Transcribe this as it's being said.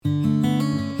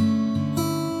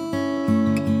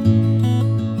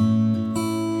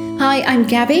Hi, I'm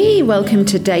Gabby. Welcome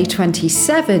to day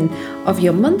 27 of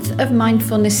your Month of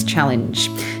Mindfulness Challenge.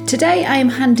 Today I am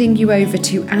handing you over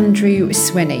to Andrew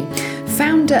Swiney,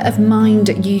 founder of Mynd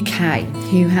UK,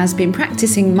 who has been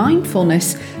practicing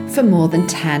mindfulness for more than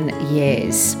 10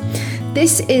 years.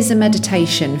 This is a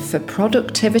meditation for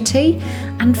productivity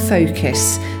and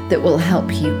focus that will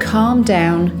help you calm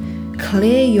down,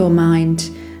 clear your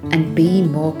mind, and be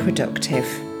more productive.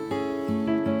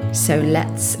 So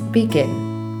let's begin.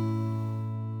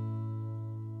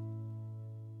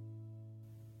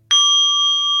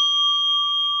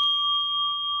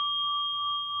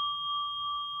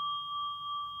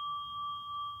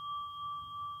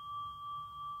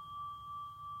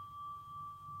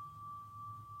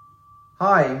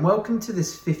 Hi, and welcome to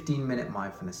this 15-minute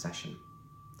mindfulness session.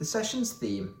 The session's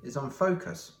theme is on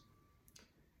focus.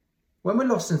 When we're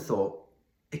lost in thought,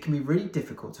 it can be really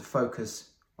difficult to focus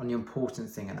on the important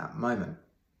thing at that moment.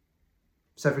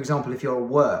 So for example, if you're at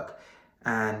work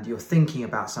and you're thinking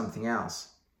about something else,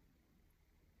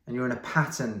 and you're in a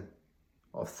pattern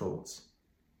of thoughts,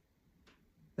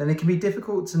 then it can be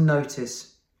difficult to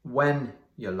notice when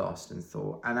you're lost in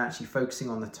thought and actually focusing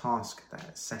on the task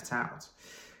that's set out,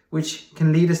 which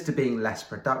can lead us to being less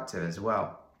productive as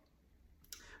well.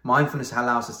 Mindfulness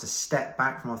allows us to step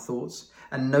back from our thoughts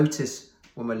and notice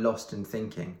when we're lost in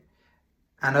thinking.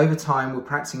 And over time, we're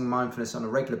practicing mindfulness on a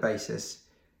regular basis.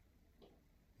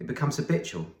 It becomes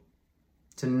habitual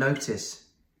to notice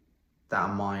that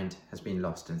our mind has been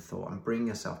lost in thought and bring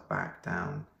yourself back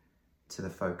down to the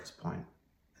focus point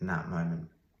in that moment.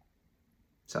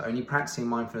 So only practicing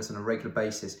mindfulness on a regular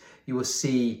basis, you will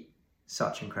see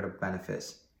such incredible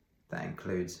benefits. That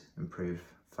includes improved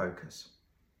focus.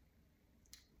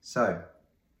 So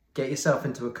get yourself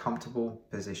into a comfortable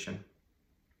position,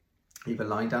 either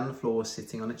lying down on the floor or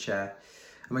sitting on a chair.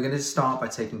 And we're going to start by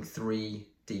taking 3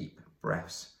 deep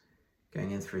breaths,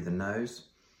 going in through the nose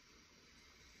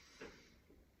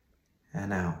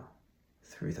and out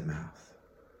through the mouth.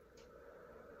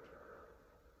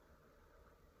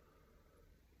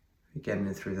 Again,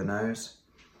 in through the nose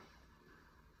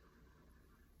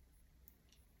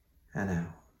and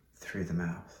out through the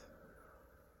mouth.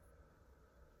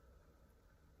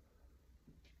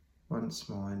 Once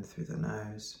more, in through the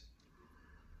nose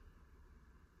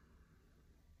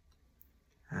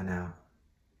and out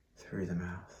through the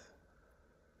mouth.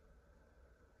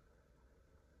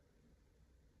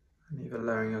 And either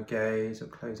lowering your gaze or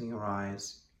closing your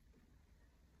eyes,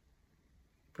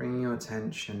 bringing your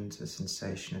attention to the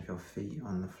sensation of your feet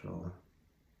on the floor.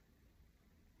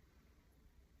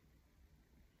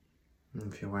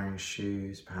 And if you're wearing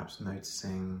shoes, perhaps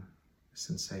noticing the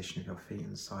sensation of your feet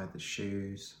inside the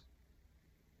shoes.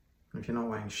 And if you're not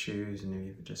wearing shoes and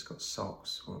you've just got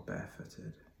socks or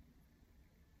barefooted,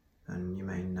 then you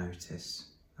may notice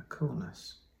a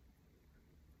coolness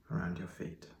around your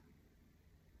feet.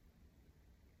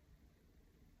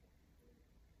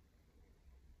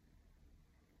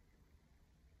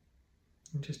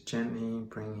 And just gently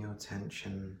bring your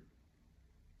attention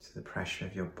to the pressure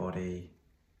of your body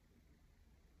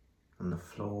on the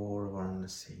floor or on the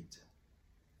seat.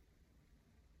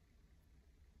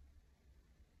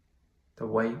 The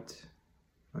weight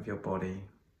of your body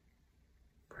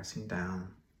pressing down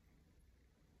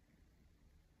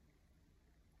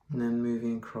and then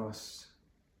moving across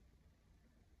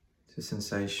to the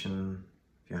sensation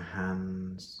of your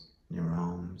hands and your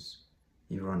arms,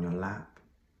 either on your lap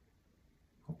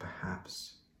or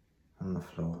perhaps on the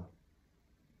floor.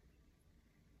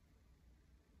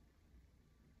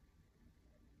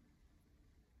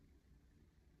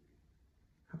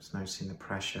 Perhaps noticing the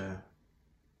pressure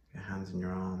of your hands and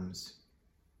your arms.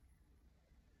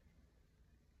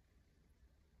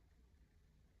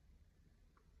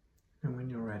 And when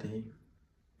you're ready,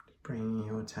 bringing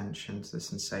your attention to the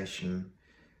sensation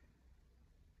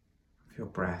of your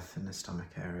breath in the stomach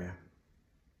area.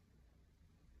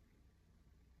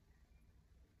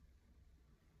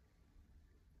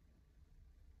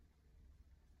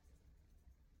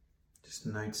 Just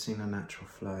noticing the natural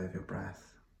flow of your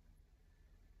breath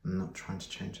and not trying to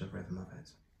change the rhythm of it.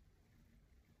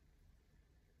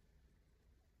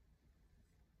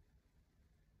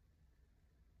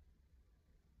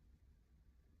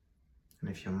 And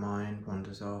if your mind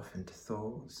wanders off into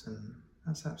thoughts, and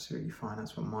that's absolutely fine.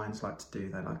 That's what minds like to do.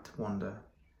 They like to wander.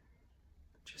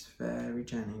 Just very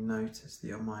gently notice that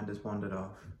your mind has wandered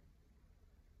off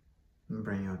and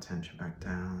bring your attention back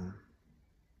down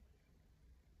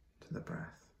to the breath.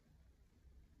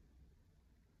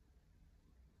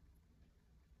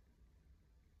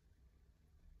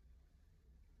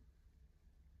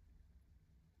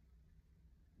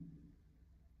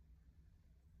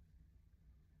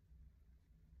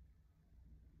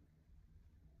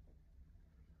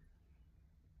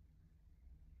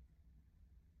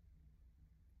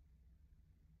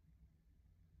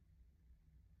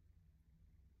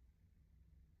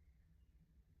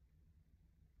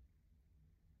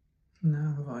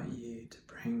 Now I invite you to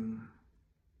bring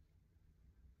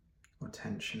your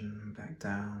attention back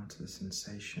down to the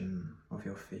sensation of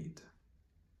your feet.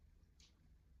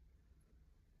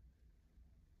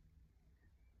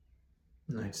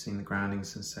 Noticing the grounding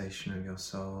sensation of your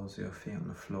soles, your feet on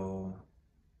the floor,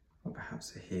 or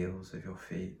perhaps the heels of your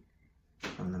feet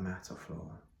on the mat or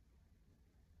floor.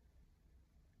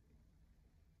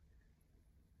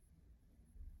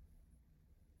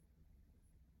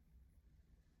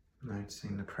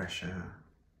 Noticing the pressure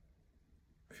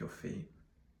of your feet.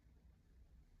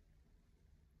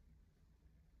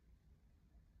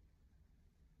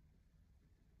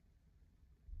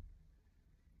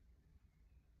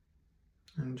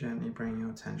 And gently bring your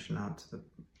attention out to the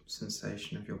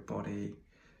sensation of your body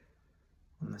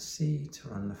on the seat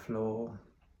or on the floor.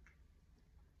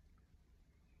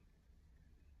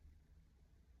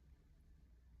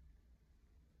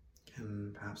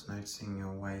 Again, perhaps noticing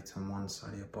your weight on one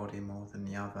side of your body more than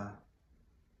the other.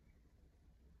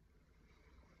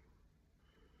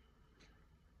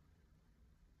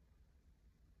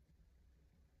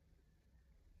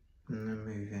 And then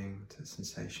moving to the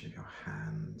sensation of your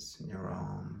hands and your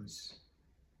arms,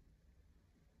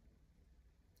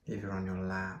 either on your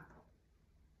lap,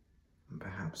 and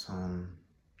perhaps on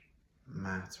a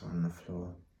mat or on the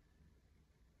floor.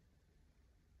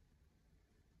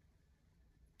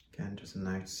 Again, just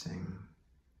noticing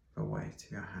the weight of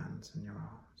your hands and your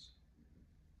arms.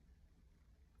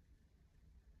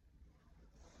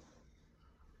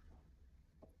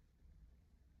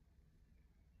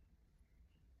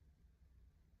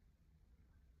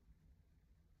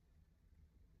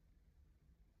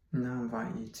 Now I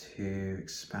invite you to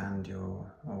expand your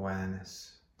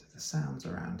awareness to the sounds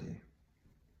around you.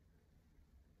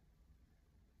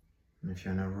 And if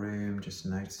you're in a room, just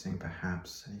noticing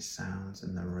perhaps any sounds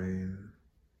in the room,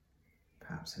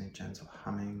 perhaps any gentle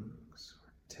hummings,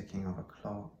 or ticking of a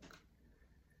clock.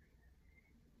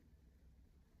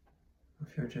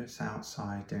 If you're just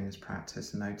outside doing this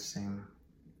practice, noticing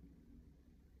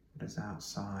what is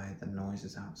outside, the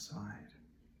noises outside.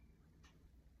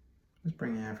 Just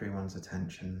bringing everyone's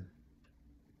attention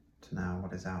to now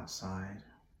what is outside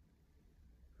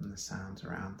and the sounds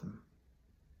around them.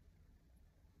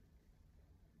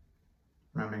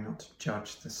 Remembering not to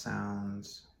judge the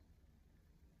sounds,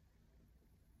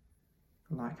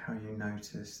 but like how you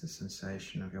notice the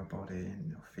sensation of your body and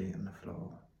your feet on the floor.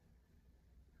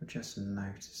 You're just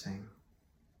noticing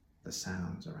the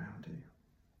sounds around you.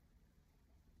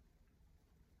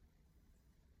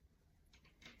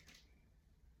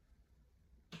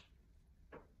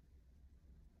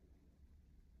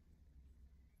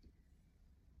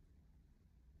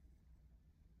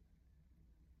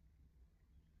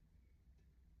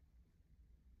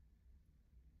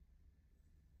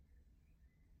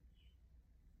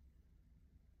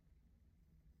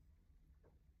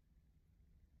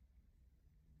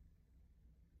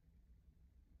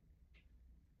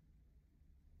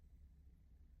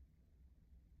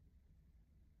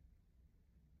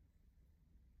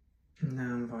 Now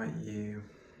I invite you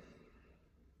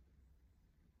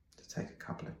to take a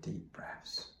couple of deep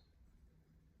breaths.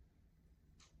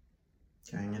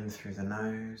 Going in through the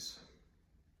nose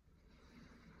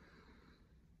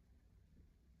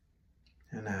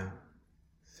and out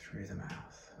through the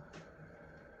mouth.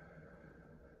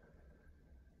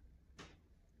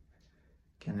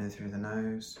 Again in through the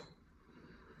nose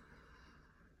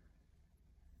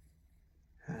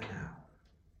and out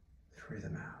through the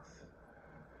mouth.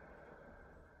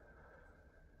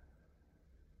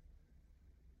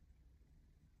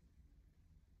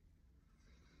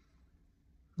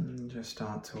 And just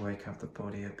start to wake up the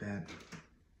body a bit,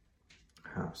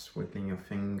 perhaps wiggling your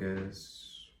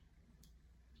fingers,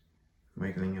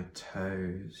 wiggling your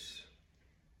toes.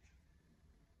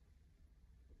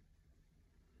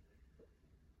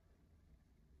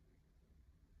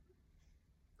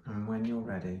 And when you're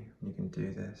ready, you can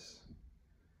do this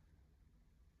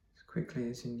as quickly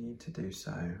as you need to do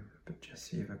so, but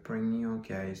just either bringing your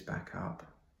gaze back up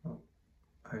or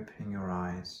opening your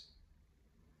eyes.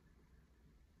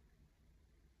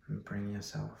 And bring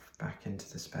yourself back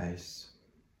into the space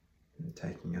and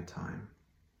taking your time.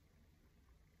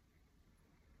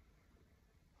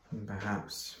 And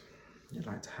perhaps you'd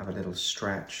like to have a little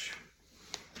stretch.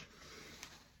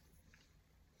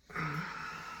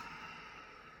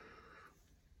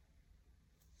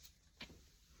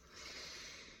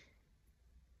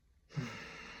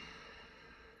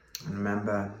 And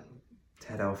remember to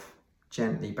head off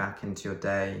gently back into your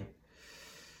day,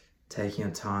 taking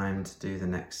your time to do the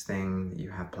next thing that you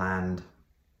have planned.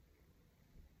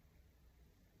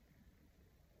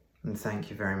 And thank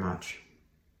you very much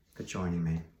for joining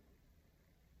me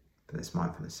for this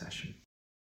mindfulness session.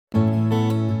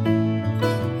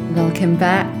 Welcome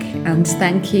back, and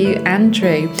thank you,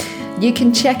 Andrew. You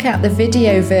can check out the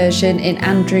video version in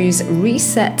Andrew's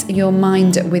Reset Your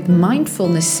Mind with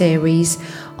Mindfulness series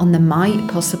on the My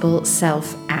Possible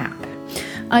Self app.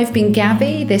 I've been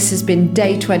Gabby. This has been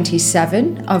day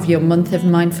 27 of your Month of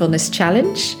Mindfulness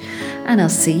Challenge, and I'll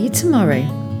see you tomorrow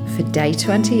for day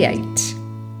 28.